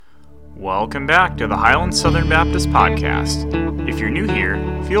Welcome back to the Highland Southern Baptist Podcast. If you're new here,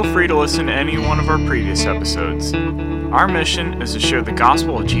 feel free to listen to any one of our previous episodes. Our mission is to share the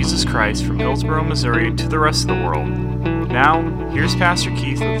gospel of Jesus Christ from Hillsboro, Missouri to the rest of the world. Now, here's Pastor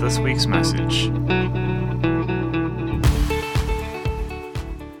Keith with this week's message.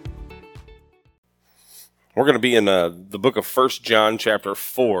 We're going to be in the book of 1 John chapter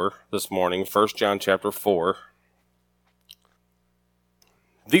 4 this morning, 1 John chapter 4.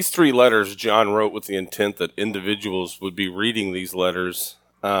 These three letters John wrote with the intent that individuals would be reading these letters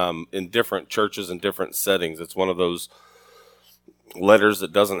in different churches and different settings. It's one of those letters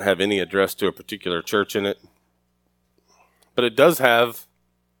that doesn't have any address to a particular church in it, but it does have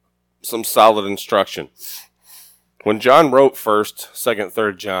some solid instruction. When John wrote 1st, 2nd,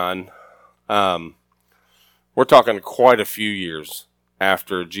 3rd John, we're talking quite a few years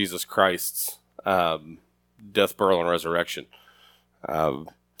after Jesus Christ's death, burial, and resurrection.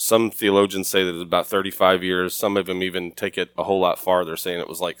 Some theologians say that it's about 35 years. Some of them even take it a whole lot farther, saying it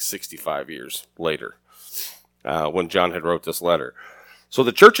was like 65 years later when John had wrote this letter. So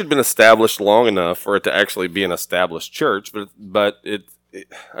the church had been established long enough for it to actually be an established church, but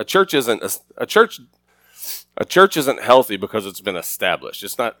a church isn't healthy because it's been established.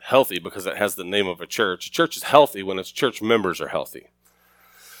 It's not healthy because it has the name of a church. A church is healthy when its church members are healthy.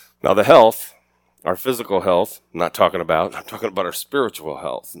 Now the health, our physical health, I'm talking about our spiritual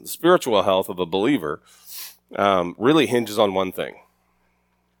health. And the spiritual health of a believer really hinges on one thing,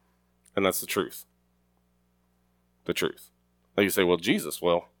 and that's the truth. The truth. Now you say, well, Jesus,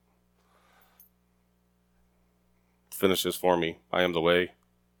 finish this for me. I am the way,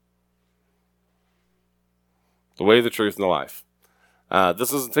 the truth, and the life. This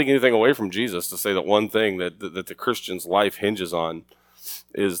doesn't take anything away from Jesus to say that one thing that the Christian's life hinges on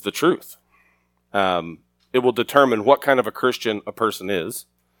is the truth. It will determine what kind of a Christian a person is.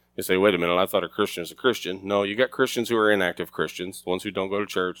 You say, wait a minute, I thought a Christian is a Christian. No, you got Christians who are inactive Christians, the ones who don't go to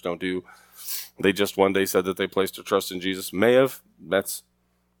church, they just one day said that they placed their trust in Jesus. May have,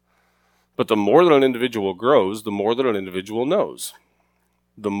 but the more that an individual grows, the more that an individual knows.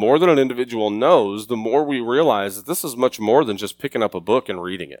 The more that an individual knows, the more we realize that this is much more than just picking up a book and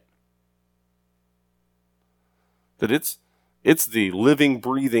reading it. That it's the living,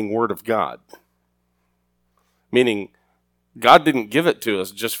 breathing Word of God. Meaning, God didn't give it to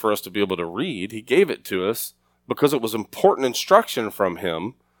us just for us to be able to read. He gave it to us because it was important instruction from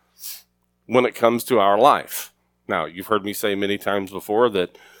Him when it comes to our life. Now, you've heard me say many times before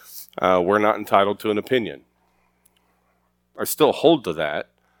that we're not entitled to an opinion. I still hold to that,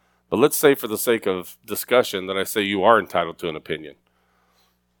 but let's say for the sake of discussion that I say you are entitled to an opinion.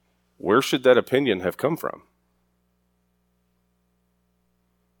 Where should that opinion have come from?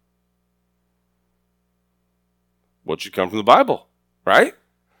 What should come from the Bible, right?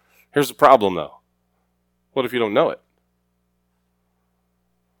 Here's the problem, though. What if you don't know it?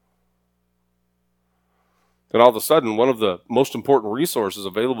 Then all of a sudden, one of the most important resources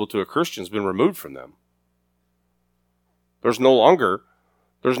available to a Christian has been removed from them. There's no longer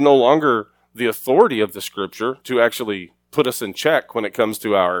the authority of the Scripture to actually put us in check when it comes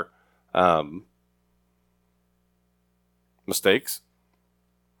to our mistakes.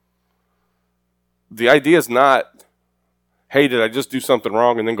 The idea is not, hey, did I just do something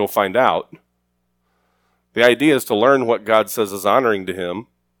wrong and then go find out? The idea is to learn what God says is honoring to Him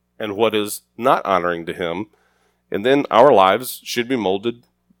and what is not honoring to Him, and then our lives should be molded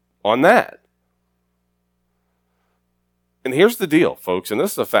on that. And here's the deal, folks, and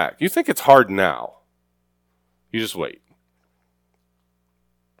this is a fact. You think it's hard now. You just wait.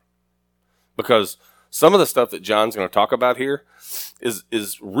 Because some of the stuff that John's going to talk about here is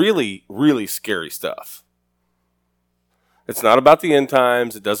really, really scary stuff. It's not about the end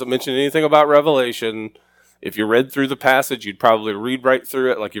times. It doesn't mention anything about Revelation. If you read through the passage, you'd probably read right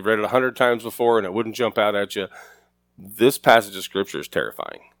through it like you've read it 100 times before, and it wouldn't jump out at you. This passage of Scripture is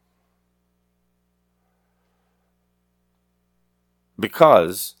terrifying.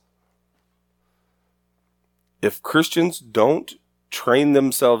 Because if Christians don't train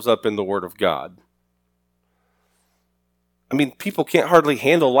themselves up in the Word of God, people can't hardly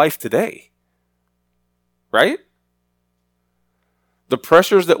handle life today. Right? The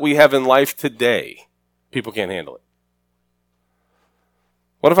pressures that we have in life today, people can't handle it.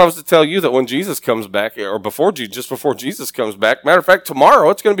 What if I was to tell you that when Jesus comes back, or just before Jesus comes back, matter of fact, tomorrow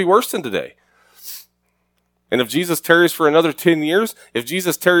it's going to be worse than today. And if Jesus tarries for another 10 years, if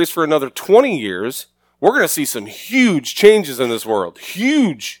Jesus tarries for another 20 years, we're going to see some huge changes in this world.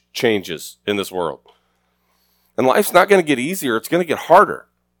 Huge changes in this world. And life's not going to get easier, it's going to get harder.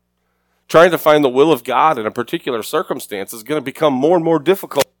 Trying to find the will of God in a particular circumstance is going to become more and more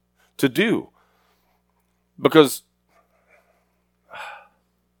difficult to do. Because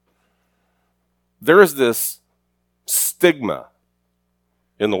there is this stigma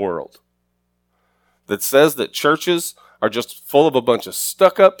in the world that says that churches are just full of a bunch of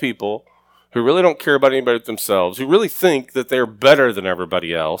stuck-up people who really don't care about anybody but themselves, who really think that they're better than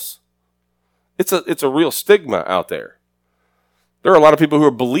everybody else. It's a real stigma out there. There are a lot of people who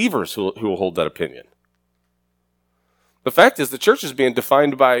are believers who will hold that opinion. The fact is the church is being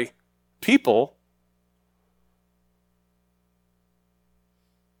defined by people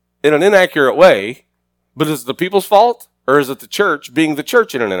in an inaccurate way, but is it the people's fault, or is it the church being the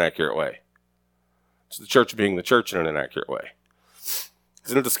church in an inaccurate way? It's the church being the church in an inaccurate way. I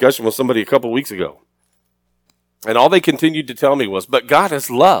was in a discussion with somebody a couple weeks ago, and all they continued to tell me was, but God is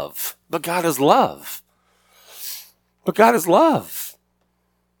love. But God is love. But God is love.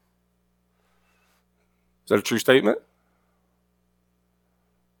 Is that a true statement?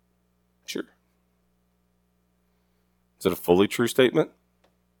 Sure. Is it a fully true statement?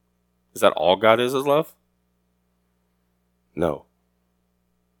 Is that all God is love? No.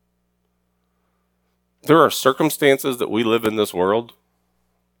 There are circumstances that we live in this world.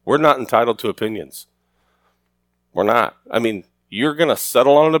 We're not entitled to opinions. We're not. I mean, you're going to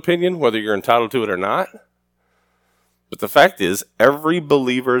settle on an opinion whether you're entitled to it or not. But the fact is, every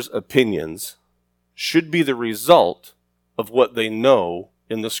believer's opinions should be the result of what they know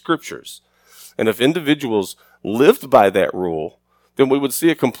in the scriptures. And if individuals lived by that rule, then we would see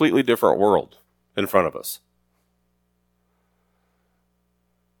a completely different world in front of us.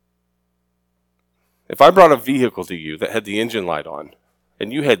 If I brought a vehicle to you that had the engine light on,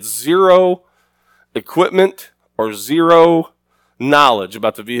 and you had zero equipment or zero knowledge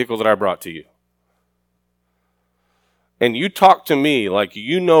about the vehicle that I brought to you, and you talk to me like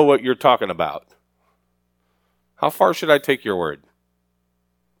you know what you're talking about, how far should I take your word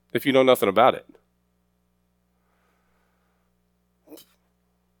if you know nothing about it?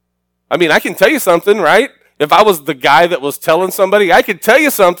 I mean, I can tell you something, right? If I was the guy that was telling somebody, I could tell you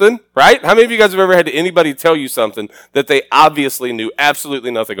something, right? How many of you guys have ever had anybody tell you something that they obviously knew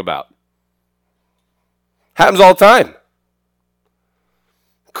absolutely nothing about? Happens all the time.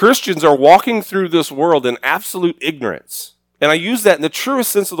 Christians are walking through this world in absolute ignorance. And I use that in the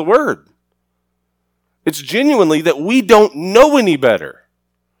truest sense of the word. It's genuinely that we don't know any better.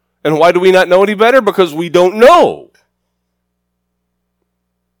 And why do we not know any better? Because we don't know.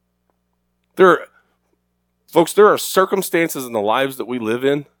 Folks, there are circumstances in the lives that we live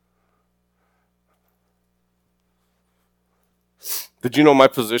in. Did you know my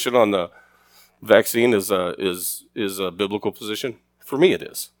position on the vaccine is a biblical position? For me, it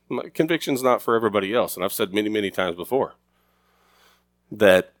is. My conviction's not for everybody else, and I've said many, many times before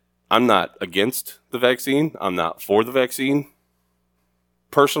that I'm not against the vaccine. I'm not for the vaccine.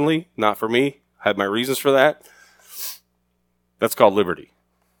 Personally, not for me. I have my reasons for that. That's called liberty.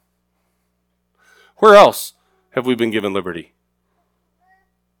 Where else have we been given liberty?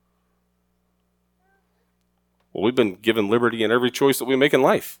 Well, we've been given liberty in every choice that we make in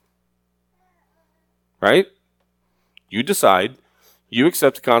life. Right? You decide. You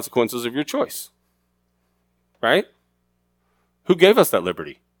accept the consequences of your choice. Right? Who gave us that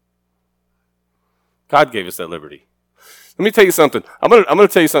liberty? God gave us that liberty. Let me tell you something. I'm gonna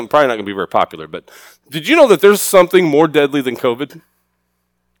tell you something probably not going to be very popular, but did you know that there's something more deadly than COVID?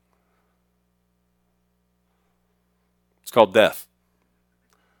 It's called death.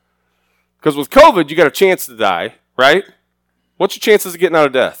 Because with COVID, you got a chance to die, right? What's your chances of getting out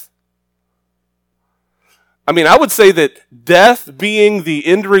of death? I mean, I would say that death being the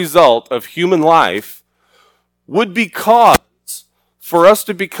end result of human life would be cause for us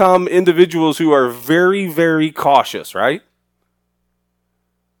to become individuals who are very, very cautious, right?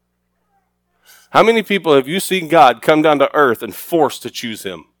 How many people have you seen God come down to earth and forced to choose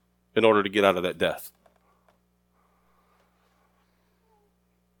him in order to get out of that death?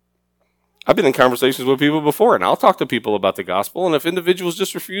 I've been in conversations with people before, and I'll talk to people about the gospel, and if individuals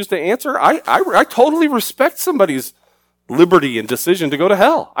just refuse to answer, I totally respect somebody's liberty and decision to go to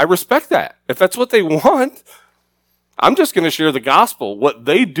hell. I respect that. If that's what they want, I'm just going to share the gospel. What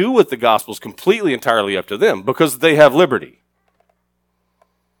they do with the gospel is completely, entirely up to them, because they have liberty.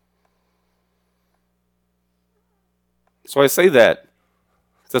 So I say that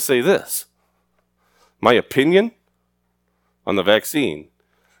to say this. My opinion on the vaccine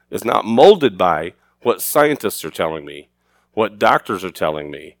is not molded by what scientists are telling me, what doctors are telling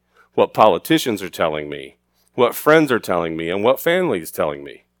me, what politicians are telling me, what friends are telling me, and what family is telling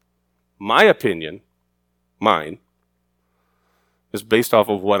me. My opinion, mine, is based off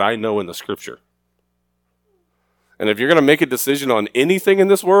of what I know in the scripture. And if you're going to make a decision on anything in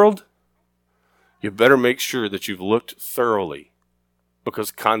this world, you better make sure that you've looked thoroughly,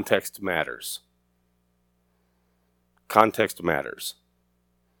 because context matters. Context matters.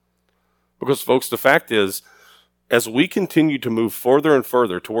 Because, folks, the fact is, as we continue to move further and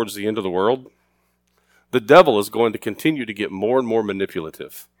further towards the end of the world, the devil is going to continue to get more and more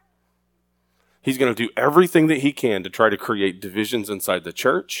manipulative. He's going to do everything that he can to try to create divisions inside the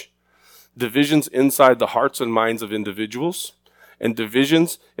church, divisions inside the hearts and minds of individuals, and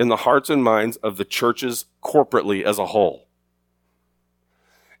divisions in the hearts and minds of the churches corporately as a whole.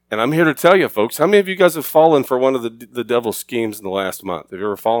 And I'm here to tell you, folks, how many of you guys have fallen for one of the devil's schemes in the last month? Have you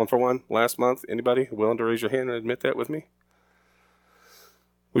ever fallen for one last month? Anybody willing to raise your hand and admit that with me?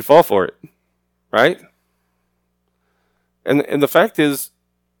 We fall for it, right? And the fact is,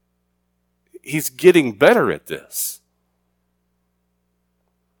 he's getting better at this.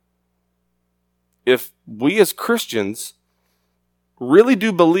 If we as Christians really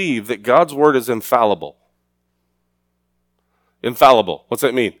do believe that God's word is infallible. Infallible. What's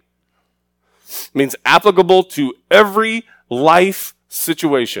that mean? It means applicable to every life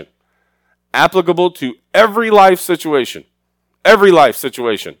situation. Applicable to every life situation. Every life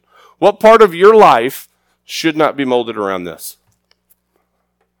situation. What part of your life should not be molded around this?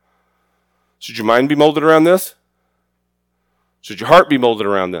 Should your mind be molded around this? Should your heart be molded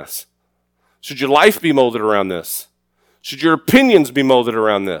around this? Should your life be molded around this? Should your opinions be molded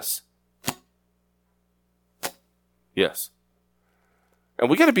around this? Yes. And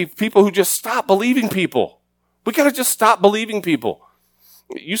we got to be people who just stop believing people. We got to just stop believing people.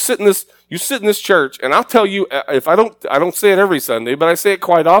 You sit in this church, and I'll tell you, if I don't say it every Sunday, but I say it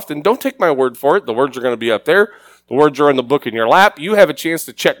quite often. Don't take my word for it. The words are going to be up there. The words are in the book in your lap. You have a chance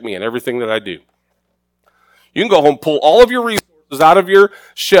to check me in everything that I do. You can go home, pull all of your resources out of your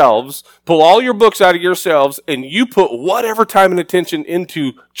shelves, pull all your books out of your shelves, and you put whatever time and attention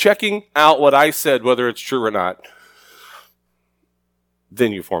into checking out what I said, whether it's true or not.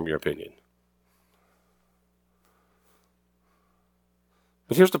 Then you form your opinion.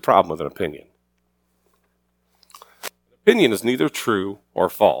 But here's the problem with an opinion. An opinion is neither true or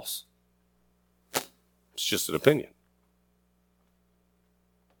false. It's just an opinion.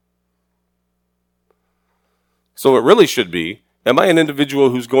 So it really should be, am I an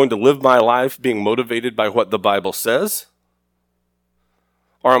individual who's going to live my life being motivated by what the Bible says?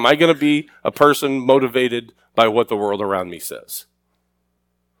 Or am I going to be a person motivated by what the world around me says?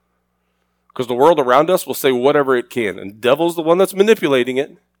 Because the world around us will say whatever it can, and the devil's the one that's manipulating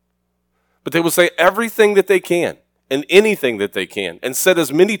it. But they will say everything that they can, and anything that they can, and set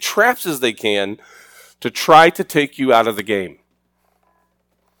as many traps as they can to try to take you out of the game.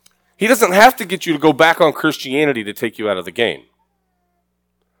 He doesn't have to get you to go back on Christianity to take you out of the game.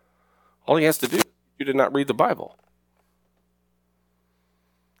 All he has to do is you did not read the Bible.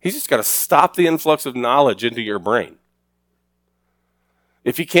 He's just got to stop the influx of knowledge into your brain.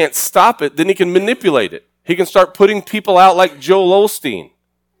 If he can't stop it, then he can manipulate it. He can start putting people out like Joel Osteen.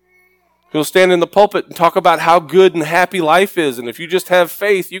 He'll stand in the pulpit and talk about how good and happy life is. And if you just have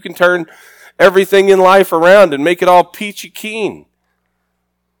faith, you can turn everything in life around and make it all peachy keen.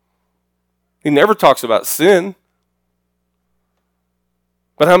 He never talks about sin.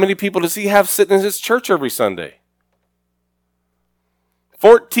 But how many people does he have sitting in his church every Sunday?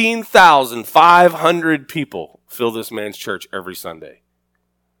 14,500 people fill this man's church every Sunday.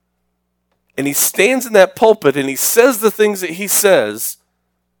 And he stands in that pulpit and he says the things that he says.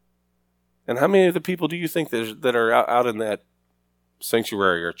 And how many of the people do you think that are out in that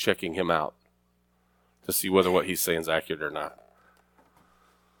sanctuary are checking him out to see whether what he's saying is accurate or not?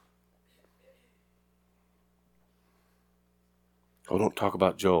 Oh, don't talk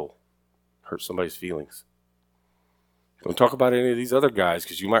about Joel. Hurt somebody's feelings. Don't talk about any of these other guys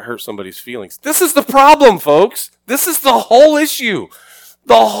because you might hurt somebody's feelings. This is the problem, folks. This is the whole issue.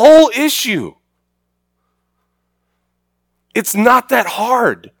 The whole issue. It's not that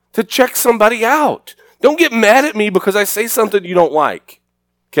hard to check somebody out. Don't get mad at me because I say something you don't like.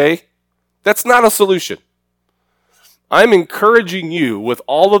 Okay? That's not a solution. I'm encouraging you with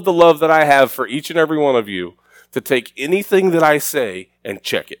all of the love that I have for each and every one of you to take anything that I say and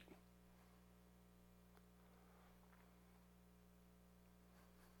check it.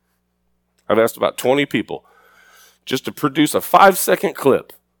 I've asked about 20 people just to produce a 5-second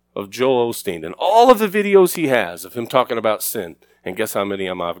clip of Joel Osteen and all of the videos he has of him talking about sin. And guess how many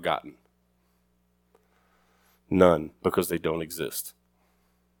of them I've gotten? None, because they don't exist.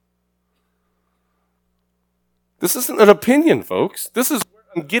 This isn't an opinion, folks. This is where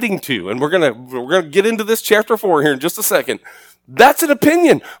I'm getting to. And we're gonna get into this chapter 4 here in just a second. That's an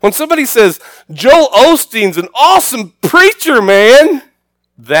opinion. When somebody says, Joel Osteen's an awesome preacher, man.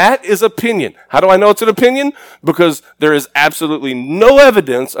 That is opinion. How do I know it's an opinion? Because there is absolutely no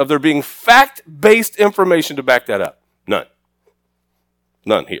evidence of there being fact-based information to back that up. None.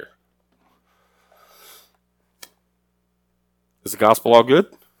 None here. Is the gospel all good?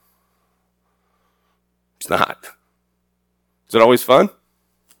 It's not. Is it always fun?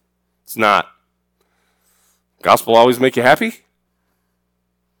 It's not. Gospel always make you happy?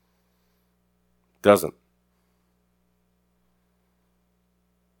 Doesn't.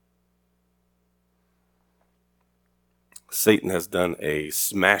 Satan has done a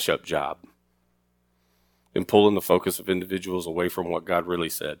smash-up job in pulling the focus of individuals away from what God really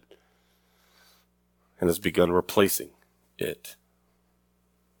said and has begun replacing it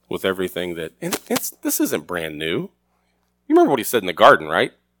with everything that, and this isn't brand new. You remember what he said in the garden,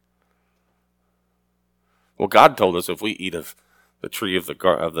 right? Well, God told us if we eat of the tree of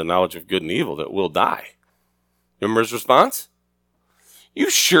the knowledge of good and evil that we'll die. Remember his response? You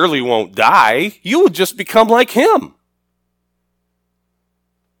surely won't die. You will just become like him.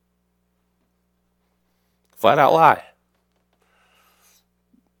 Flat out lie.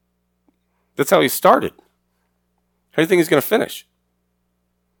 That's how he started. How do you think he's going to finish?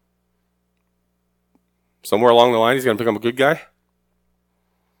 Somewhere along the line, he's going to become a good guy?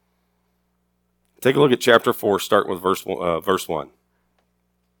 Take a look at chapter 4, start with verse 1.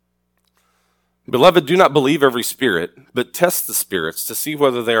 Beloved, do not believe every spirit, but test the spirits to see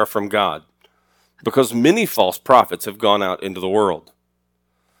whether they are from God, because many false prophets have gone out into the world.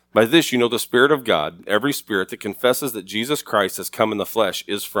 By this you know the Spirit of God. Every spirit that confesses that Jesus Christ has come in the flesh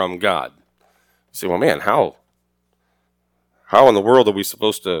is from God. You say, well, man, how in the world are we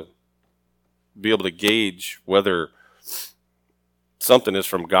supposed to be able to gauge whether something is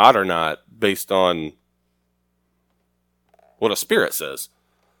from God or not based on what a spirit says?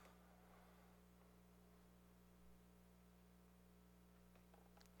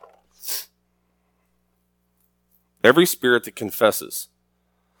 Every spirit that confesses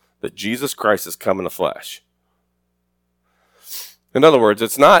that Jesus Christ has come in the flesh. In other words,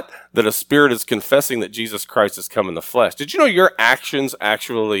 it's not that a spirit is confessing that Jesus Christ has come in the flesh. Did you know your actions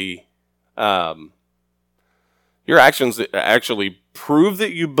actually prove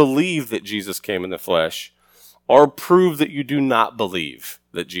that you believe that Jesus came in the flesh, or prove that you do not believe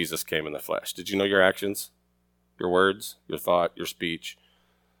that Jesus came in the flesh? Did you know your actions, your words, your thought, your speech,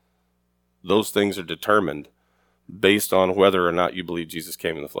 those things are determined based on whether or not you believe Jesus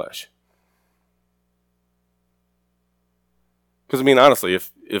came in the flesh? Because, I mean, honestly,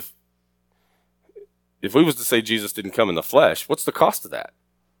 if we was to say Jesus didn't come in the flesh, what's the cost of that?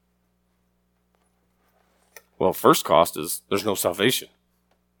 Well, first cost is there's no salvation,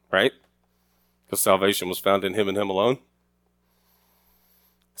 right? Because salvation was found in him and him alone.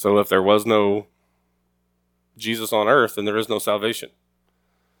 So if there was no Jesus on earth, then there is no salvation.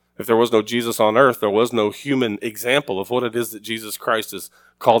 If there was no Jesus on earth, there was no human example of what it is that Jesus Christ has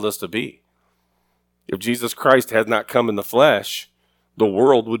called us to be. If Jesus Christ had not come in the flesh, the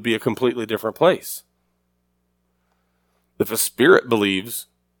world would be a completely different place. If a spirit believes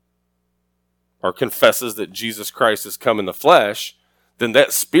or confesses that Jesus Christ has come in the flesh, then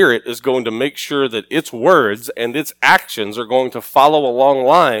that spirit is going to make sure that its words and its actions are going to follow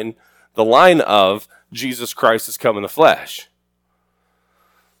along the line of Jesus Christ has come in the flesh.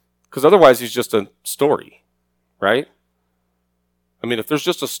 Because otherwise he's just a story, right? I mean, if there's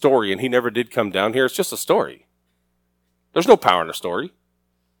just a story and he never did come down here, it's just a story. There's no power in a story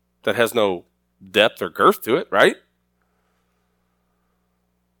that has no depth or girth to it, right?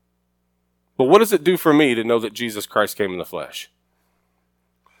 But what does it do for me to know that Jesus Christ came in the flesh?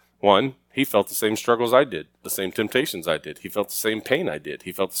 One, he felt the same struggles I did, the same temptations I did. He felt the same pain I did.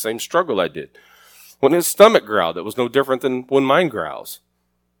 He felt the same struggle I did. When his stomach growled, it was no different than when mine growls.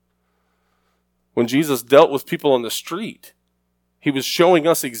 When Jesus dealt with people on the street, he was showing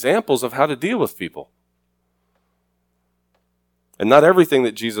us examples of how to deal with people. And not everything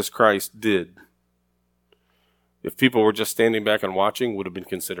that Jesus Christ did, if people were just standing back and watching, would have been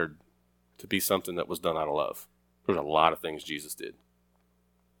considered to be something that was done out of love. There's a lot of things Jesus did.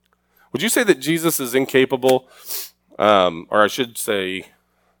 Would you say that Jesus is incapable, or I should say,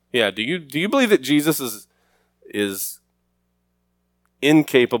 yeah, do you believe that Jesus is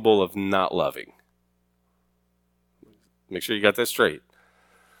incapable of not loving? Make sure you got that straight.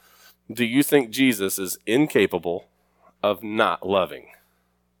 Do you think Jesus is incapable of not loving?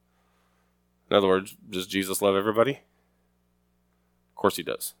 In other words, does Jesus love everybody? Of course he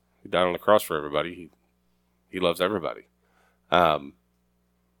does. He died on the cross for everybody. He loves everybody.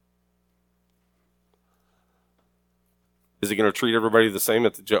 Is he going to treat everybody the same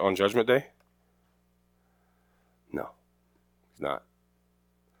on Judgment Day? No, he's not.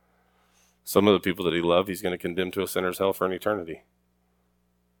 Some of the people that he loved, he's going to condemn to a sinner's hell for an eternity.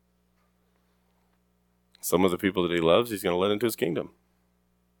 Some of the people that he loves, he's going to let into his kingdom.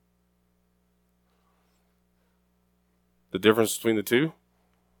 The difference between the two?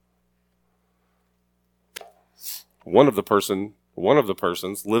 One of the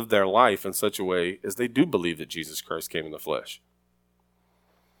persons lived their life in such a way as they do believe that Jesus Christ came in the flesh.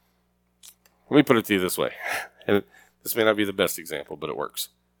 Let me put it to you this way. And this may not be the best example, but it works.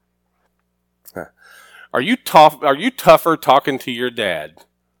 Are you tougher talking to your dad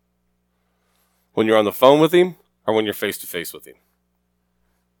when you're on the phone with him or when you're face to face with him?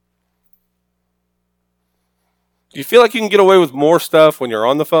 Do you feel like you can get away with more stuff when you're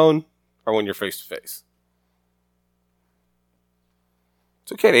on the phone or when you're face to face?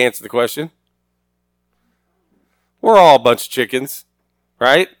 It's okay to answer the question. We're all a bunch of chickens,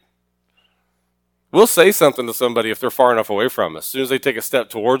 right? We'll say something to somebody if they're far enough away from us. As soon as they take a step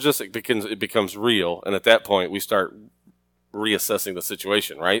towards us, it becomes real. And at that point, we start reassessing the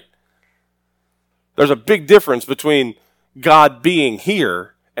situation, right? There's a big difference between God being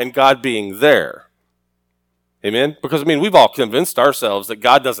here and God being there. Amen? Because, we've all convinced ourselves that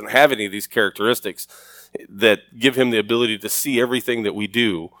God doesn't have any of these characteristics that give him the ability to see everything that we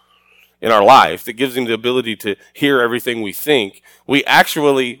do in our life, that gives him the ability to hear everything we think. We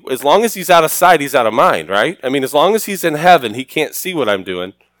actually, as long as he's out of sight, he's out of mind, right? As long as he's in heaven, he can't see what I'm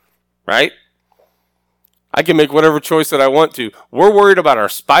doing, right? I can make whatever choice that I want to. We're worried about our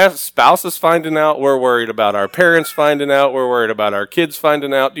spouses finding out. We're worried about our parents finding out. We're worried about our kids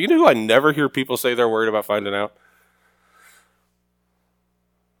finding out. Do you know who I never hear people say they're worried about finding out?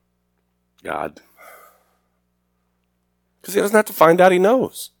 God. Because he doesn't have to find out, he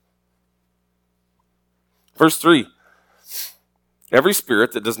knows. Verse 3. Every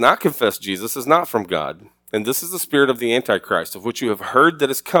spirit that does not confess Jesus is not from God. And this is the spirit of the Antichrist, of which you have heard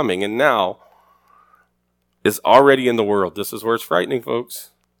that is coming, and now is already in the world. This is where it's frightening, folks.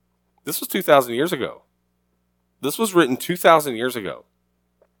 This was 2,000 years ago. This was written 2,000 years ago.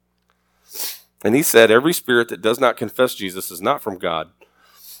 And he said, every spirit that does not confess Jesus is not from God.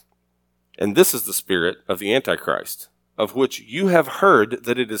 And this is the spirit of the Antichrist, of which you have heard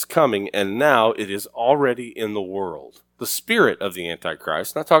that it is coming, and now it is already in the world. The spirit of the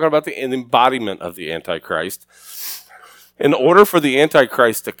Antichrist, not talking about the embodiment of the Antichrist. In order for the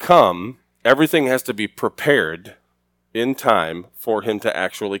Antichrist to come, everything has to be prepared in time for him to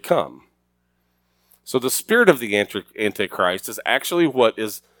actually come. So the spirit of the Antichrist is actually what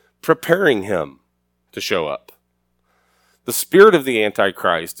is preparing him to show up. The spirit of the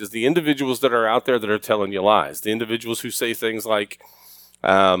Antichrist is the individuals that are out there that are telling you lies. The individuals who say things like,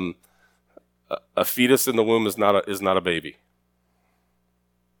 a fetus in the womb is not a baby.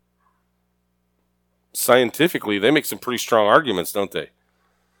 Scientifically, they make some pretty strong arguments, don't they?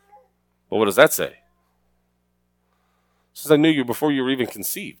 Well, what does that say? It says, I knew you before you were even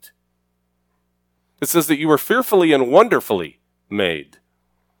conceived. It says that you were fearfully and wonderfully made.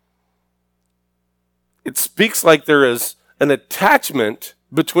 It speaks like there is an attachment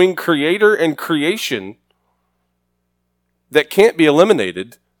between creator and creation that can't be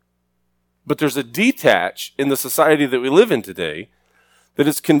eliminated, but there's a detach in the society that we live in today that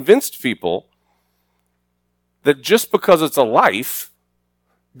has convinced people that just because it's a life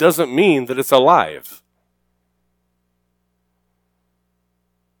doesn't mean that it's alive.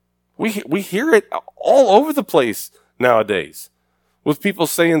 We hear it all over the place nowadays with people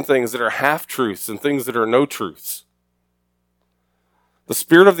saying things that are half-truths and things that are no truths. The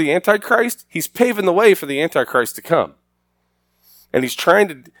spirit of the Antichrist, he's paving the way for the Antichrist to come. And he's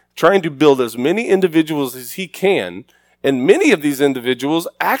trying to build as many individuals as he can, and many of these individuals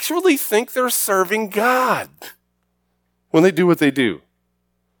actually think they're serving God when they do what they do.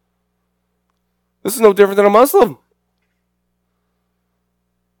 This is no different than a Muslim.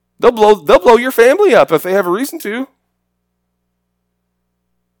 They'll blow your family up if they have a reason to.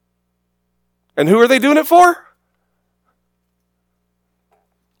 And who are they doing it for?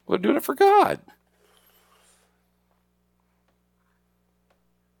 Well, they're doing it for God.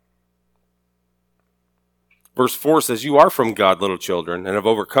 Verse 4 says, you are from God, little children, and have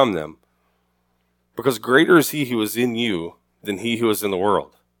overcome them, because greater is he who is in you than he who is in the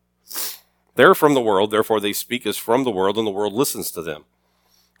world. They're from the world, therefore they speak as from the world, and the world listens to them.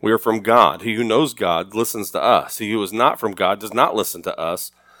 We are from God. He who knows God listens to us. He who is not from God does not listen to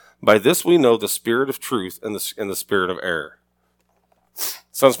us. By this we know the spirit of truth and the spirit of error.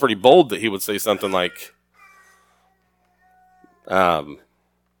 Sounds pretty bold that he would say something like, from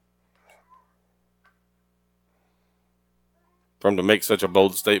to make such a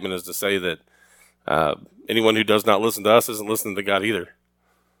bold statement as to say that anyone who does not listen to us isn't listening to God either.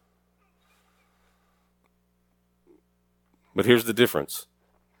 But here's the difference.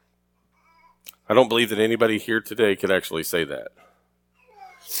 I don't believe that anybody here today could actually say that.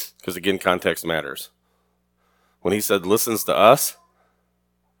 Because again, context matters. When he said listens to us,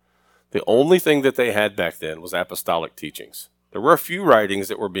 the only thing that they had back then was apostolic teachings. There were a few writings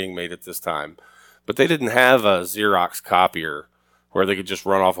that were being made at this time, but they didn't have a Xerox copier where they could just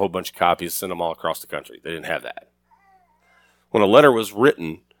run off a whole bunch of copies and send them all across the country. They didn't have that. When a letter was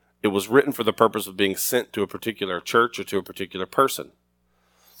written, it was written for the purpose of being sent to a particular church or to a particular person.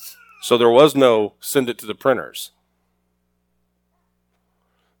 So there was no send it to the printers.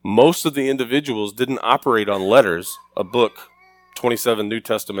 Most of the individuals didn't operate on letters, a book, 27 New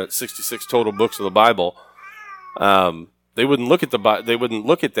Testament, 66 total books of the Bible. They wouldn't look at they wouldn't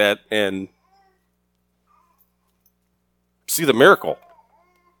look at that and see the miracle.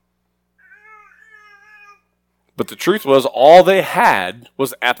 But the truth was, all they had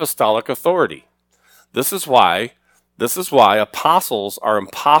was apostolic authority. This is why apostles are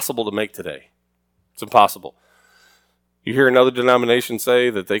impossible to make today. It's impossible. You hear another denomination say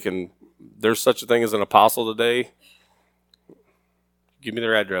that there's such a thing as an apostle today. Give me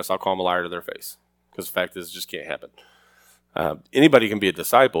their address, I'll call them a liar to their face. Because the fact is, it just can't happen. Anybody can be a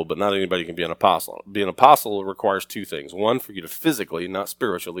disciple, but not anybody can be an apostle. Being an apostle requires two things. One, for you to physically, not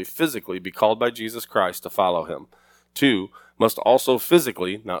spiritually, physically be called by Jesus Christ to follow him. Two, must also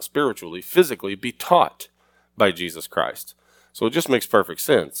physically, not spiritually, physically be taught by Jesus Christ. So it just makes perfect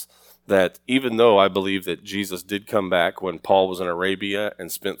sense that even though I believe that Jesus did come back when Paul was in Arabia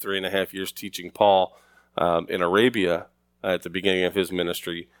and spent 3.5 years teaching Paul in Arabia at the beginning of his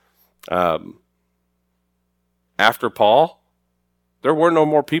ministry, after Paul, there were no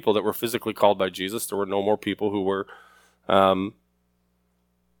more people that were physically called by Jesus. There were no more people who were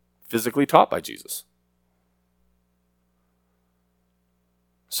physically taught by Jesus.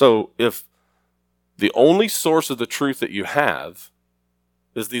 So if the only source of the truth that you have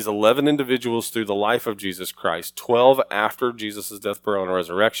is these 11 individuals through the life of Jesus Christ, 12 after Jesus' death, burial, and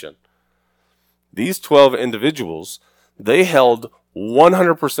resurrection, these 12 individuals, they held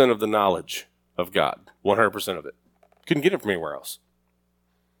 100% of the knowledge of God. 100% of it. Couldn't get it from anywhere else.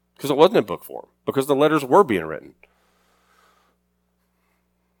 Because it wasn't in book form. Because the letters were being written.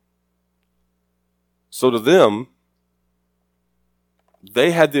 So to them,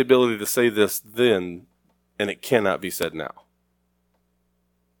 they had the ability to say this then, and it cannot be said now.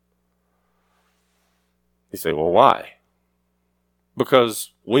 You say, well, why?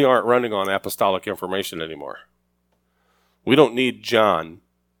 Because we aren't running on apostolic information anymore. We don't need John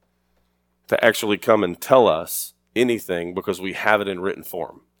to actually come and tell us anything because we have it in written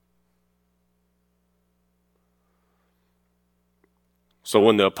form. So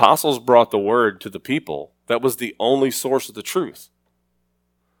when the apostles brought the word to the people, that was the only source of the truth.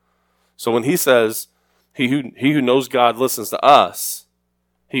 So when he says, he who knows God listens to us,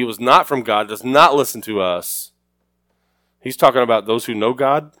 he who is not from God does not listen to us. He's talking about those who know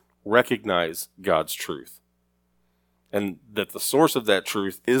God, recognize God's truth. And that the source of that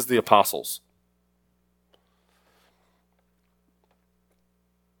truth is the apostles.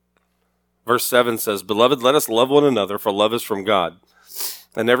 Verse 7 says, Beloved, let us love one another, for love is from God.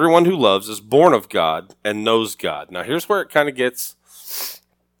 And everyone who loves is born of God and knows God. Now here's where it kind of gets,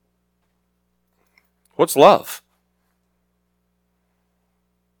 what's love?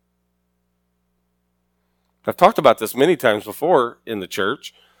 I've talked about this many times before in the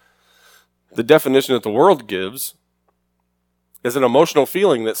church. The definition that the world gives is an emotional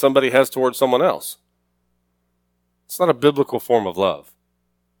feeling that somebody has towards someone else. It's not a biblical form of love.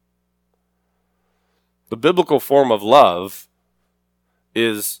 The biblical form of love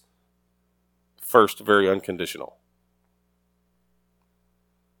is, first, very unconditional.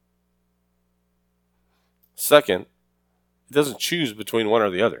 Second, it doesn't choose between one or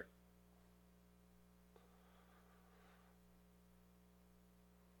the other.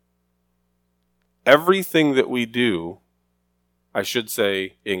 Everything that we do, I should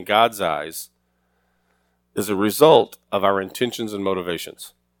say, in God's eyes, is a result of our intentions and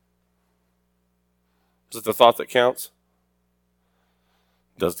motivations. Is it the thought that counts?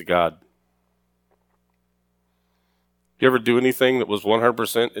 It does to God. You ever do anything that was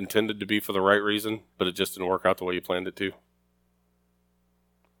 100% intended to be for the right reason, but it just didn't work out the way you planned it to?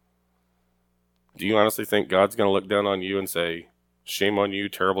 Do you honestly think God's going to look down on you and say, shame on you,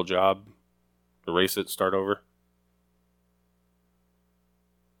 terrible job, erase it, start over?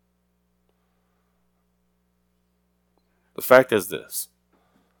 The fact is this.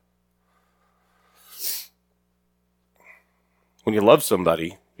 When you love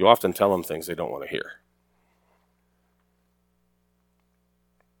somebody, you often tell them things they don't want to hear.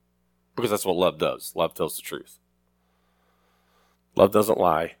 Because that's what love does. Love tells the truth. Love doesn't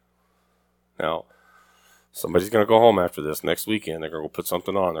lie. Now, somebody's going to go home after this next weekend. They're going to go put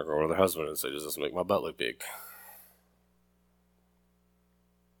something on. They're going to go to their husband and say, does this make my butt look big?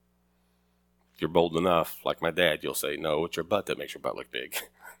 If you're bold enough, like my dad, you'll say, no, it's your butt that makes your butt look big.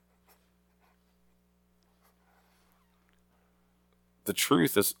 The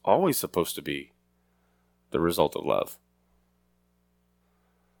truth is always supposed to be the result of love.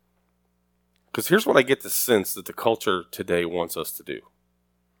 Because here's what I get the sense that the culture today wants us to do.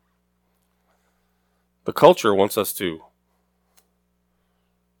 The culture wants us to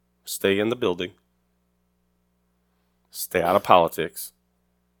stay in the building, stay out of politics,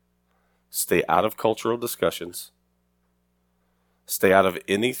 stay out of cultural discussions, stay out of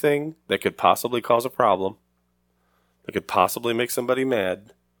anything that could possibly cause a problem, that could possibly make somebody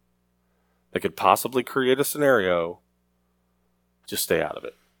mad, that could possibly create a scenario. Just stay out of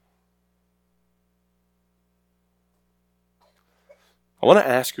it. I want to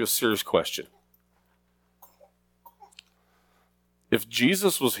ask you a serious question. If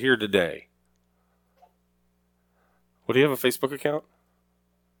Jesus was here today, would he have a Facebook account?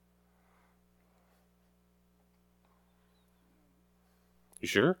 You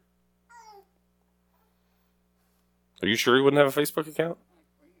sure? Are you sure he wouldn't have a Facebook account?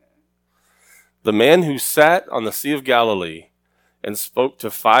 The man who sat on the Sea of Galilee and spoke to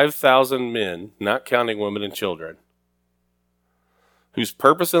 5,000 men, not counting women and children, whose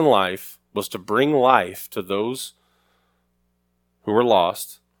purpose in life was to bring life to those who were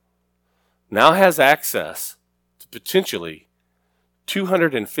lost, now has access to potentially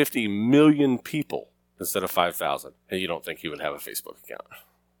 250 million people instead of 5,000. And you don't think he would have a Facebook account?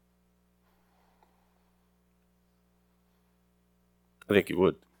 I think he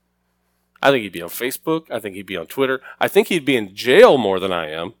would. I think he'd be on Facebook. I think he'd be on Twitter. I think he'd be in jail more than I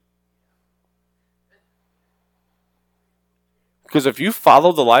am. Because if you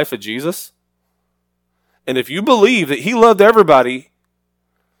follow the life of Jesus, and if you believe that he loved everybody,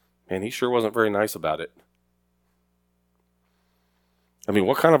 man, he sure wasn't very nice about it. I mean,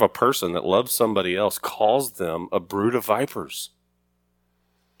 what kind of a person that loves somebody else calls them a brood of vipers?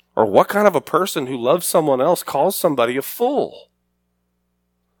 Or what kind of a person who loves someone else calls somebody a fool?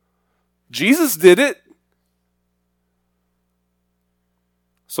 Jesus did it.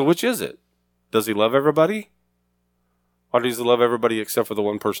 So which is it? Does he love everybody? Or does he love everybody except for the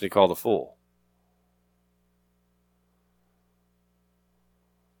one person he called a fool?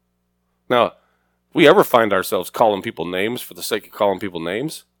 Now, if we ever find ourselves calling people names for the sake of calling people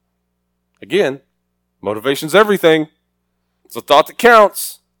names, again, motivation's everything. It's a thought that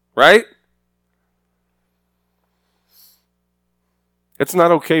counts, right? It's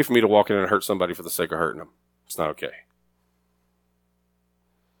not okay for me to walk in and hurt somebody for the sake of hurting them. It's not okay.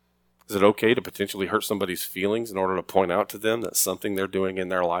 Is it okay to potentially hurt somebody's feelings in order to point out to them that something they're doing in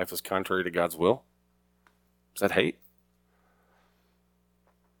their life is contrary to God's will? Is that hate?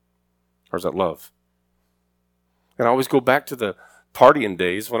 Or is that love? And I always go back to the partying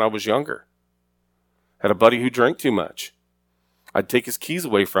days when I was younger. Had a buddy who drank too much. I'd take his keys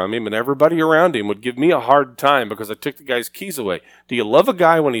away from him, and everybody around him would give me a hard time because I took the guy's keys away. Do you love a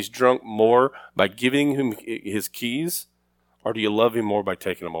guy when he's drunk more by giving him his keys, or do you love him more by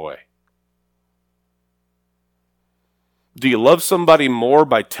taking them away? Do you love somebody more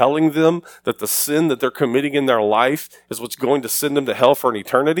by telling them that the sin that they're committing in their life is what's going to send them to hell for an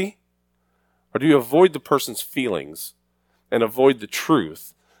eternity? Or do you avoid the person's feelings and avoid the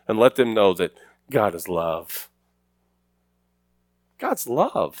truth and let them know that God is love? God's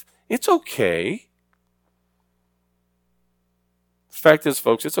love. It's okay. The fact is,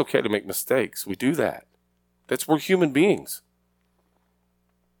 folks, it's okay to make mistakes. We do that. We're human beings.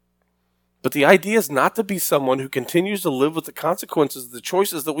 But the idea is not to be someone who continues to live with the consequences of the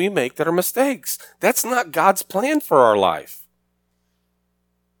choices that we make that are mistakes. That's not God's plan for our life.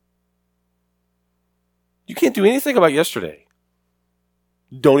 You can't do anything about yesterday.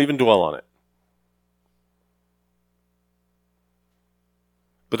 Don't even dwell on it.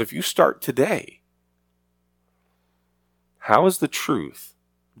 But if you start today, how is the truth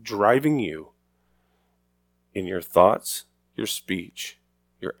driving you in your thoughts, your speech,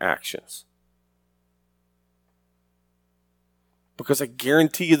 your actions? Because I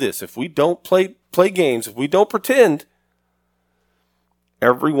guarantee you this, if we don't play games, if we don't pretend,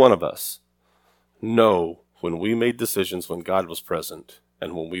 every one of us know when we made decisions when God was present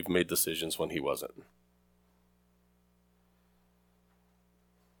and when we've made decisions when he wasn't.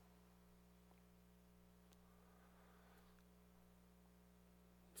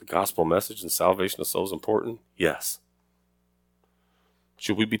 The gospel message and salvation of souls important? Yes.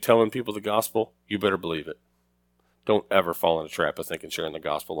 Should we be telling people the gospel? You better believe it. Don't ever fall in a trap of thinking sharing the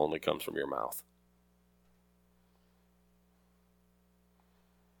gospel only comes from your mouth.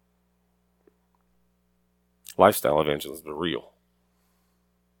 Lifestyle evangelism is real.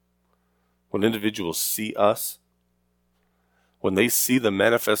 When individuals see us, when they see the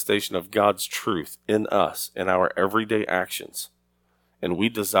manifestation of God's truth in us, in our everyday actions, and we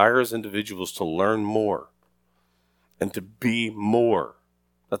desire as individuals to learn more and to be more.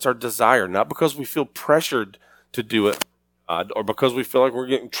 That's our desire, not because we feel pressured to do it, or because we feel like we're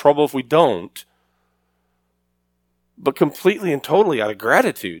getting in trouble if we don't, but completely and totally out of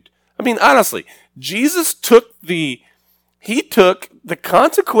gratitude. I mean, honestly, Jesus took the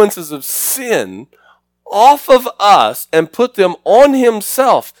consequences of sin off of us and put them on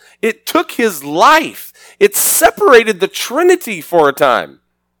himself. It took his life. It separated the Trinity for a time.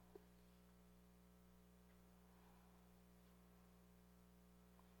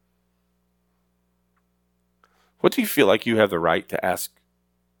 What do you feel like you have the right to ask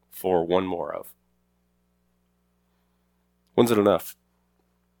for one more of? When's it enough?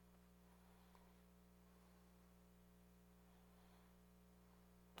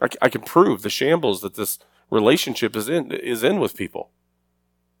 I can prove the shambles that this relationship is in with people.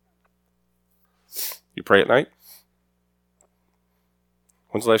 You pray at night?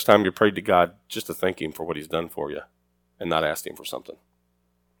 When's the last time you prayed to God just to thank him for what he's done for you and not ask him for something?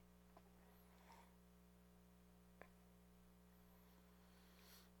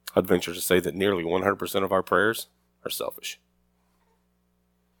 I'd venture to say that nearly 100% of our prayers are selfish.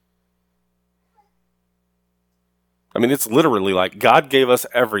 I mean, it's literally like God gave us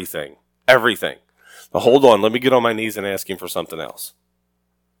everything. Everything. Now hold on, let me get on my knees and ask him for something else.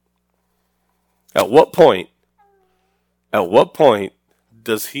 At what point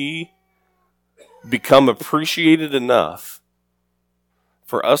does he become appreciated enough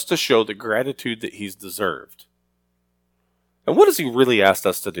for us to show the gratitude that he's deserved? And what has he really asked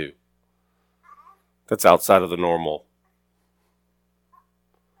us to do that's outside of the normal?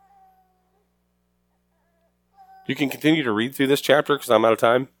 You can continue to read through this chapter because I'm out of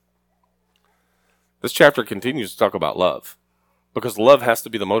time. This chapter continues to talk about love because love has to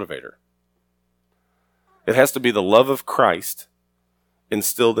be the motivator. It has to be the love of Christ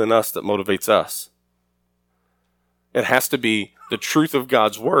instilled in us that motivates us. It has to be the truth of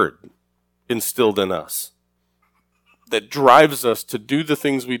God's word instilled in us that drives us to do the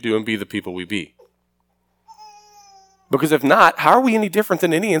things we do and be the people we be. Because if not, how are we any different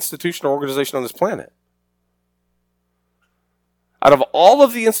than any institution or organization on this planet? Out of all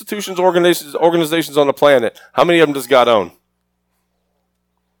of the institutions, organizations on the planet, how many of them does God own?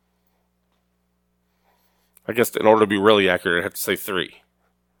 I guess in order to be really accurate, I have to say 3.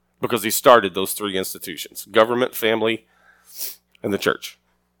 Because he started those 3 institutions: government, family, and the church.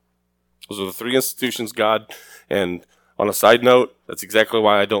 Those are the 3 institutions God, and on a side note, that's exactly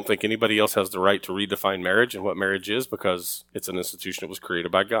why I don't think anybody else has the right to redefine marriage and what marriage is, because it's an institution that was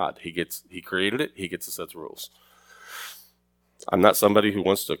created by God. He created it, he gets to set the rules. I'm not somebody who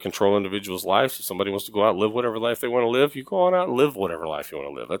wants to control individuals' lives. If somebody wants to go out and live whatever life they want to live, you go on out and live whatever life you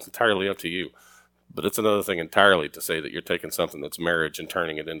want to live. That's entirely up to you. But it's another thing entirely to say that you're taking something that's marriage and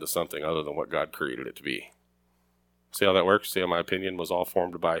turning it into something other than what God created it to be. See how that works? See how my opinion was all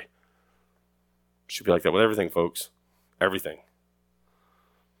formed by... It should be like that with everything, folks. Everything.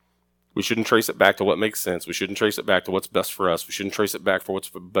 We shouldn't trace it back to what makes sense. We shouldn't trace it back to what's best for us. We shouldn't trace it back for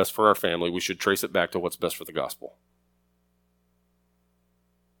what's best for our family. We should trace it back to what's best for the gospel.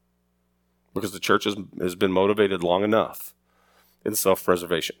 Because the church has been motivated long enough in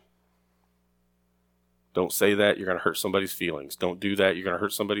self-preservation. Don't say that, you're going to hurt somebody's feelings. Don't do that, you're going to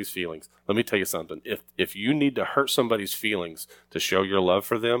hurt somebody's feelings. Let me tell you something. If you need to hurt somebody's feelings to show your love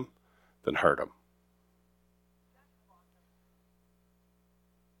for them, then hurt them.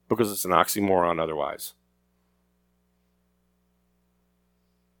 Because it's an oxymoron otherwise.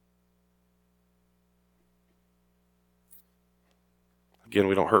 Again,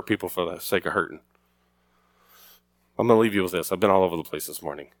 we don't hurt people for the sake of hurting. I'm going to leave you with this. I've been all over the place this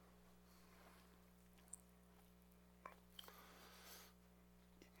morning.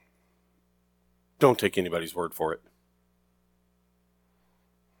 Don't take anybody's word for it.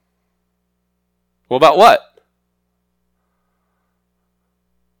 Well, about what?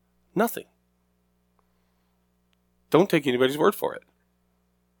 Nothing. Don't take anybody's word for it.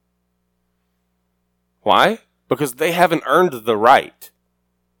 Why? Because they haven't earned the right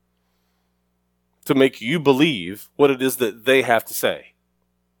to make you believe what it is that they have to say.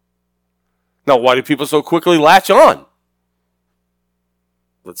 Now, why do people so quickly latch on?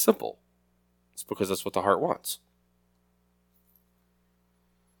 That's simple. It's because that's what the heart wants.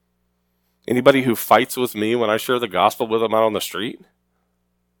 Anybody who fights with me when I share the gospel with them out on the street?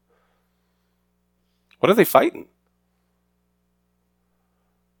 What are they fighting?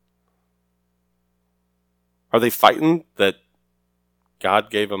 Are they fighting that God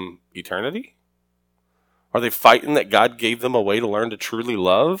gave them eternity? Are they fighting that God gave them a way to learn to truly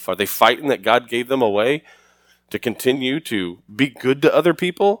love? Are they fighting that God gave them a way to continue to be good to other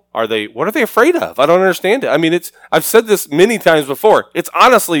people? What are they afraid of? I don't understand it. I mean, I've said this many times before. It's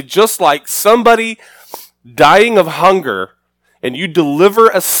honestly just like somebody dying of hunger and you deliver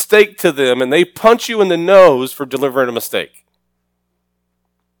a steak to them and they punch you in the nose for delivering a mistake.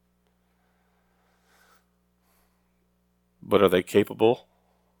 But are they capable?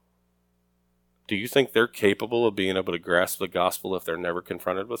 Do you think they're capable of being able to grasp the gospel if they're never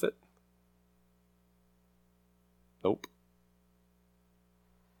confronted with it? Nope.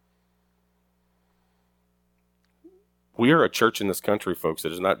 We are a church in this country, folks,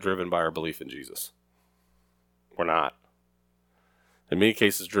 that is not driven by our belief in Jesus. We're not. In many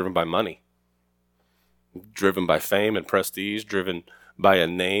cases, driven by money. Driven by fame and prestige, driven by a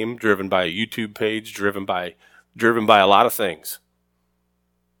name, driven by a YouTube page, driven by a lot of things.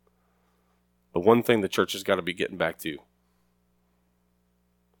 The one thing the church has got to be getting back to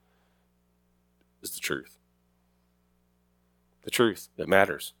is the truth. The truth that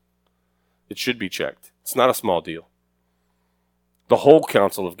matters. It should be checked. It's not a small deal. The whole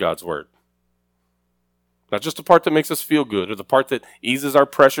counsel of God's word. Not just the part that makes us feel good or the part that eases our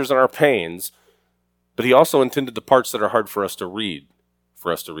pressures and our pains, but he also intended the parts that are hard for us to read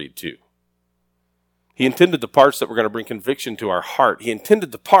too. He intended the parts that were going to bring conviction to our heart. He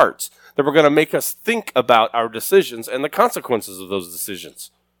intended the parts that were going to make us think about our decisions and the consequences of those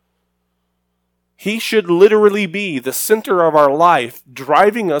decisions. He should literally be the center of our life,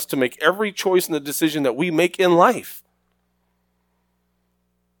 driving us to make every choice and the decision that we make in life.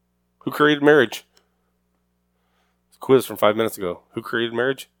 Who created marriage? Quiz from 5 minutes ago. Who created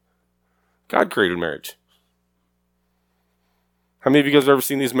marriage? God created marriage. How many of you guys have ever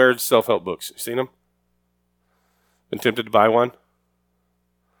seen these marriage self-help books? You seen them? Been tempted to buy one?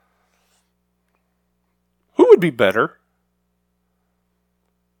 Who would be better?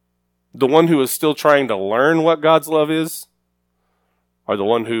 The one who is still trying to learn what God's love is, or the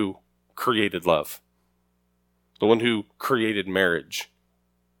one who created love? The one who created marriage?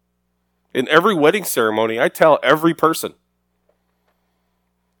 In every wedding ceremony, I tell every person,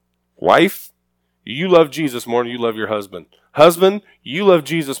 wife, you love Jesus more than you love your husband. Husband, you love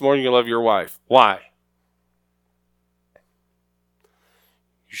Jesus more than you love your wife. Why?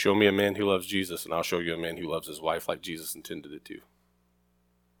 You show me a man who loves Jesus, and I'll show you a man who loves his wife like Jesus intended it to.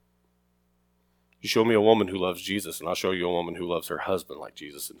 You show me a woman who loves Jesus, and I'll show you a woman who loves her husband like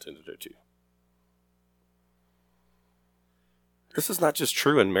Jesus intended her to. This is not just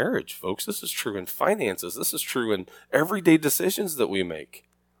true in marriage, folks. This is true in finances. This is true in everyday decisions that we make.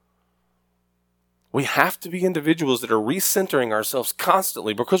 We have to be individuals that are recentering ourselves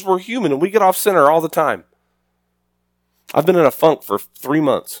constantly because we're human and we get off center all the time. I've been in a funk for 3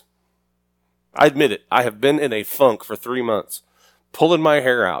 months. I admit it. I have been in a funk for 3 months, pulling my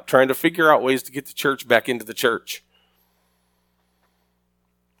hair out, trying to figure out ways to get the church back into the church.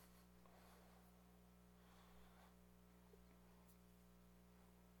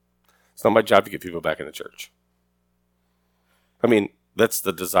 It's not my job to get people back in the church. I mean, that's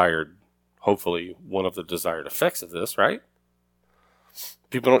the desired, hopefully one of the desired effects of this, right?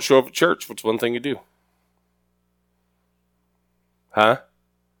 People don't show up at church. What's one thing you do? Huh?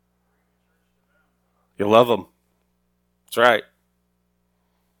 You love them. That's right.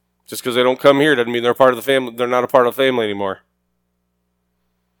 Just because they don't come here doesn't mean they're part of the family. They're not a part of the family anymore.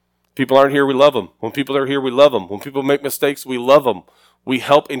 People aren't here, we love them. When people are here, we love them. When people make mistakes, we love them. We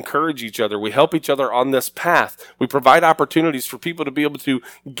help encourage each other. We help each other on this path. We provide opportunities for people to be able to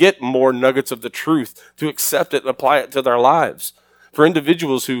get more nuggets of the truth, to accept it and apply it to their lives. For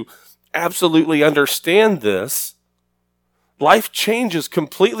individuals who absolutely understand this, life changes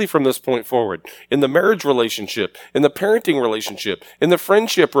completely from this point forward. In the marriage relationship, in the parenting relationship, in the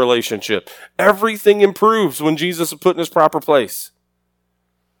friendship relationship, everything improves when Jesus is put in his proper place.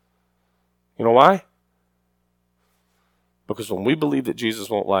 You know why? Because when we believe that Jesus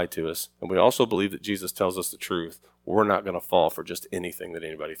won't lie to us, and we also believe that Jesus tells us the truth, we're not going to fall for just anything that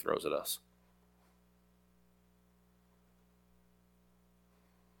anybody throws at us.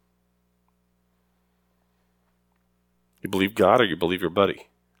 You believe God or you believe your buddy?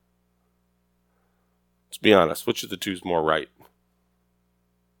 Let's be honest. Which of the two is more right?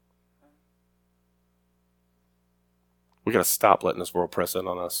 We got to stop letting this world press in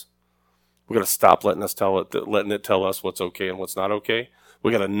on us. We got to stop letting it tell us what's okay and what's not okay.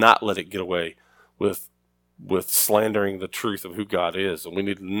 We got to not let it get away with slandering the truth of who God is. And we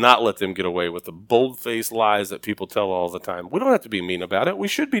need to not let them get away with the bold-faced lies that people tell all the time. We don't have to be mean about it. We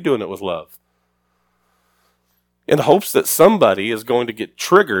should be doing it with love. In hopes that somebody is going to get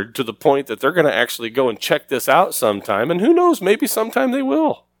triggered to the point that they're going to actually go and check this out sometime. And who knows, maybe sometime they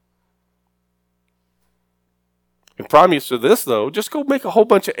will. And promise to this, though, just go make a whole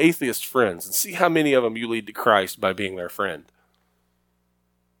bunch of atheist friends and see how many of them you lead to Christ by being their friend,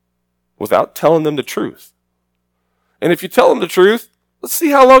 without telling them the truth. And if you tell them the truth, let's see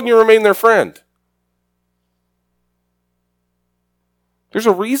how long you remain their friend. There's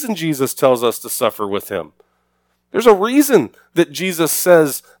a reason Jesus tells us to suffer with him. There's a reason that Jesus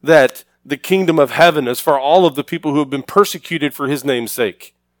says that the kingdom of heaven is for all of the people who have been persecuted for his name's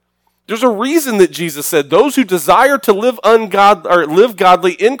sake. There's a reason that Jesus said those who desire to live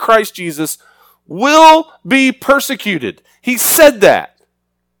godly in Christ Jesus will be persecuted. He said that.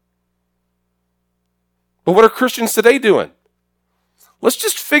 But what are Christians today doing? Let's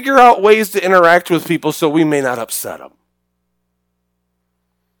just figure out ways to interact with people so we may not upset them.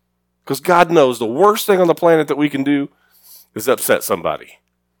 Because God knows the worst thing on the planet that we can do is upset somebody.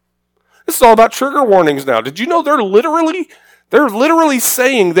 This is all about trigger warnings now. Did you know they're literally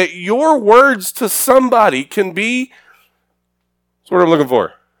saying that your words to somebody can be, that's what I'm looking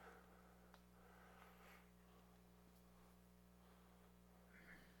for.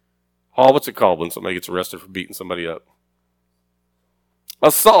 Oh, what's it called when somebody gets arrested for beating somebody up?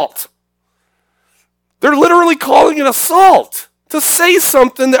 Assault. They're literally calling it assault to say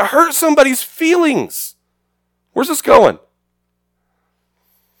something that hurts somebody's feelings. Where's this going?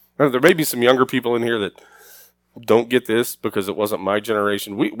 Now, there may be some younger people in here that don't get this because it wasn't my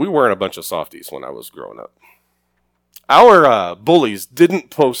generation. We weren't a bunch of softies when I was growing up. Our bullies didn't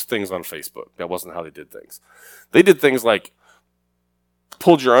post things on Facebook. That wasn't how they did things. They did things like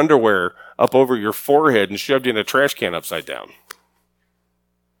pulled your underwear up over your forehead and shoved you in a trash can upside down.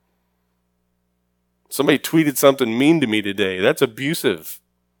 Somebody tweeted something mean to me today. That's abusive.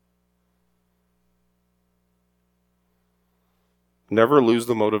 Never lose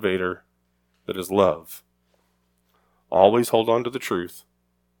the motivator that is love. Always hold on to the truth.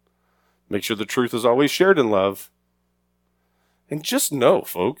 Make sure the truth is always shared in love. And just know,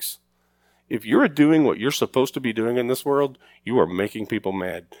 folks, if you're doing what you're supposed to be doing in this world, you are making people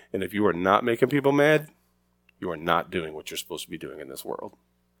mad. And if you are not making people mad, you are not doing what you're supposed to be doing in this world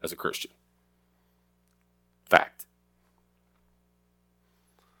as a Christian. Fact.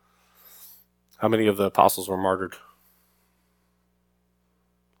 How many of the apostles were martyred?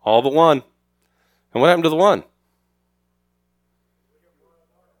 All but one. And what happened to the one?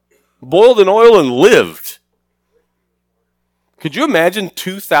 Boiled in oil and lived. Could you imagine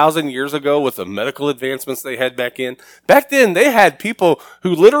 2,000 years ago with the medical advancements they had back in? Back then, they had people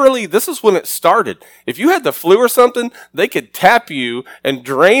who literally, this is when it started. If you had the flu or something, they could tap you and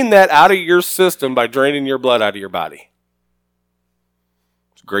drain that out of your system by draining your blood out of your body.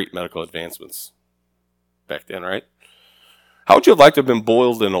 It's great medical advancements back then, right? How would you have liked to have been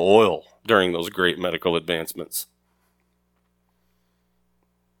boiled in oil during those great medical advancements?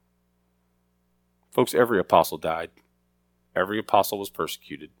 Folks, every apostle died. Every apostle was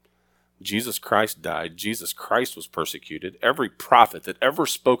persecuted. Jesus Christ died. Jesus Christ was persecuted. Every prophet that ever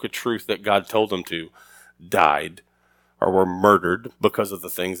spoke a truth that God told them to died or were murdered because of the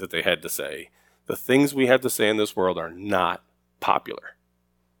things that they had to say. The things we have to say in this world are not popular.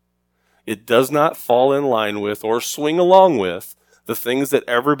 It does not fall in line with or swing along with the things that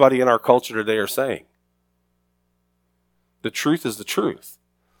everybody in our culture today are saying. The truth is the truth.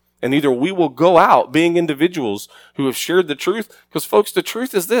 And either we will go out being individuals who have shared the truth, because folks, the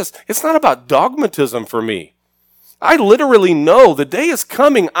truth is this. It's not about dogmatism for me. I literally know the day is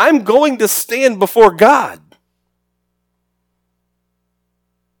coming. I'm going to stand before God.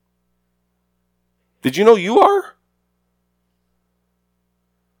 Did you know you are?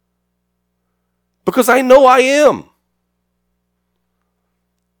 Because I know I am.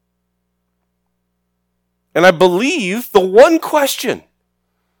 And I believe the one question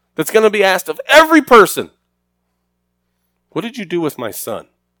that's going to be asked of every person: what did you do with my son?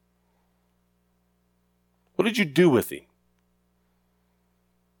 What did you do with him?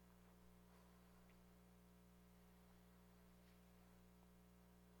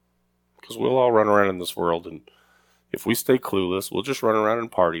 Because we'll all run around in this world, and if we stay clueless, we'll just run around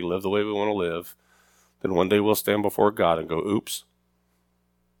and party, live the way we want to live. Then one day we'll stand before God and go, oops.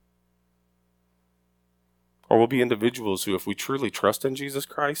 Or we'll be individuals who, if we truly trust in Jesus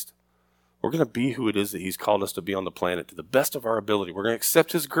Christ, we're going to be who it is that he's called us to be on the planet to the best of our ability. We're going to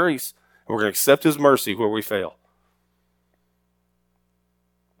accept his grace, and we're going to accept his mercy where we fail.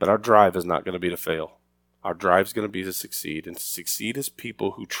 But our drive is not going to be to fail. Our drive is going to be to succeed, and to succeed as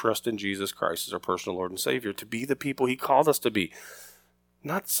people who trust in Jesus Christ as our personal Lord and Savior, to be the people He called us to be,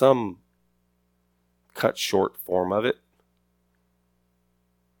 not some cut short form of it.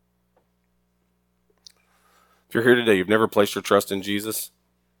 If you're here today, you've never placed your trust in Jesus,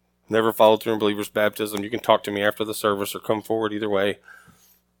 never followed through in believer's baptism, you can talk to me after the service or come forward either way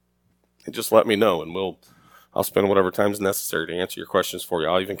and just let me know, and I'll spend whatever time is necessary to answer your questions for you.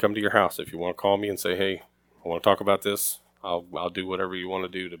 I'll even come to your house if you want to call me and say, hey, I want to talk about this. I'll do whatever you want to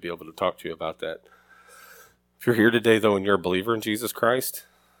do to be able to talk to you about that. If you're here today, though, and you're a believer in Jesus Christ,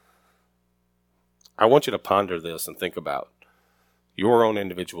 I want you to ponder this and think about your own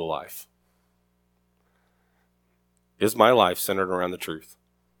individual life. Is my life centered around the truth?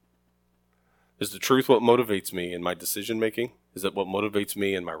 Is the truth what motivates me in my decision making? Is it what motivates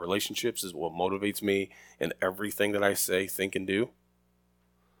me in my relationships? Is it what motivates me in everything that I say, think, and do?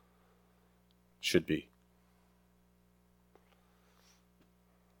 Should be.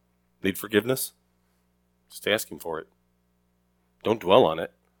 Need forgiveness? Just ask Him for it. Don't dwell on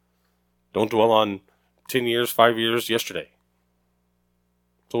it. Don't dwell on 10 years, 5 years, yesterday.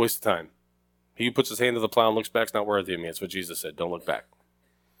 It's a waste of time. He who puts his hand to the plow and looks back is not worthy of me. That's what Jesus said. Don't look back.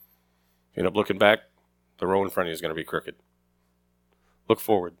 If you end up looking back, the road in front of you is going to be crooked. Look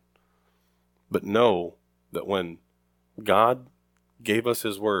forward. But know that when God gave us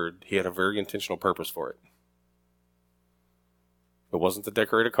His word, He had a very intentional purpose for it. It wasn't to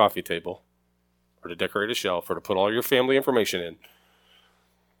decorate a coffee table or to decorate a shelf or to put all your family information in.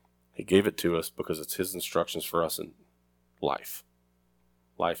 He gave it to us because it's His instructions for us in life.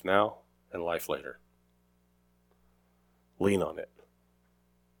 Life now and life later. Lean on it.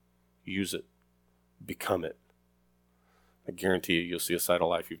 Use it. Become it. I guarantee you'll see a side of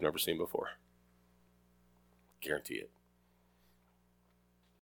life you've never seen before. Guarantee it.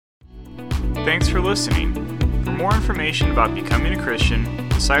 Thanks for listening. For more information about becoming a Christian,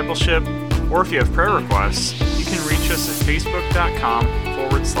 discipleship, or if you have prayer requests, you can reach us at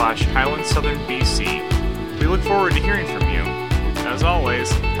facebook.com/Highland Southern BC. We look forward to hearing from you. As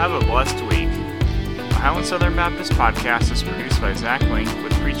always, have a blessed week. The Highland Southern Baptist Podcast is produced by Zach Link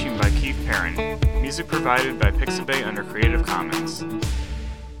with preaching by Keith Perrin. Music provided by Pixabay under Creative Commons.